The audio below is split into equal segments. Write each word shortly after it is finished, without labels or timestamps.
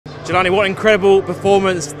Jelani, what incredible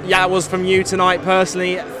performance that was from you tonight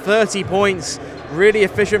personally. 30 points, really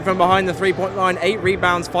efficient from behind the three-point line, 8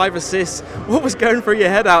 rebounds, 5 assists. What was going through your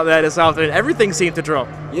head out there this afternoon? Everything seemed to drop.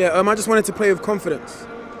 Yeah, I just wanted to play with confidence.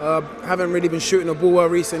 Haven't really been shooting the ball well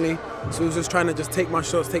recently, so I was just trying to take my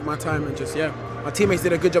shots, take my time, and my teammates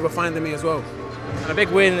did a good job of finding me as well. And a big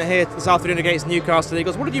win here this afternoon against Newcastle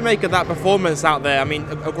Eagles. What did you make of that performance out there? I mean,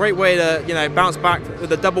 a great way to bounce back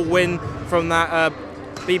with a double win from that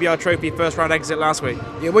BBR Trophy first round exit last week.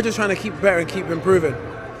 Yeah, we're just trying to keep better and keep improving.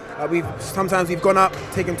 Sometimes we've gone up,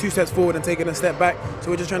 taken 2 steps forward and taken a step back,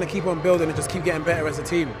 so we're just trying to keep on building and just keep getting better as a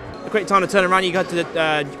team. A quick time to turn around. You go to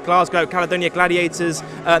the Glasgow Caledonia Gladiators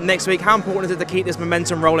next week. How important is it to keep this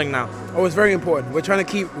momentum rolling now? Oh, it's very important. We're trying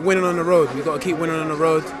to keep winning on the road. We've got to keep winning on the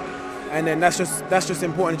road, and then that's just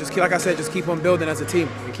important. Like I said, just keep on building as a team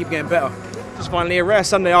and keep getting better. Just finally, a rare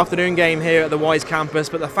Sunday afternoon game here at the Wise campus,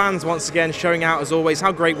 but the fans once again showing out as always.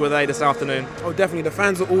 How great were they this afternoon? Oh, definitely. The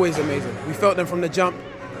fans are always amazing. We felt them from the jump.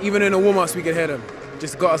 Even in the warm-ups, we could hear them.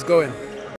 Just got us going.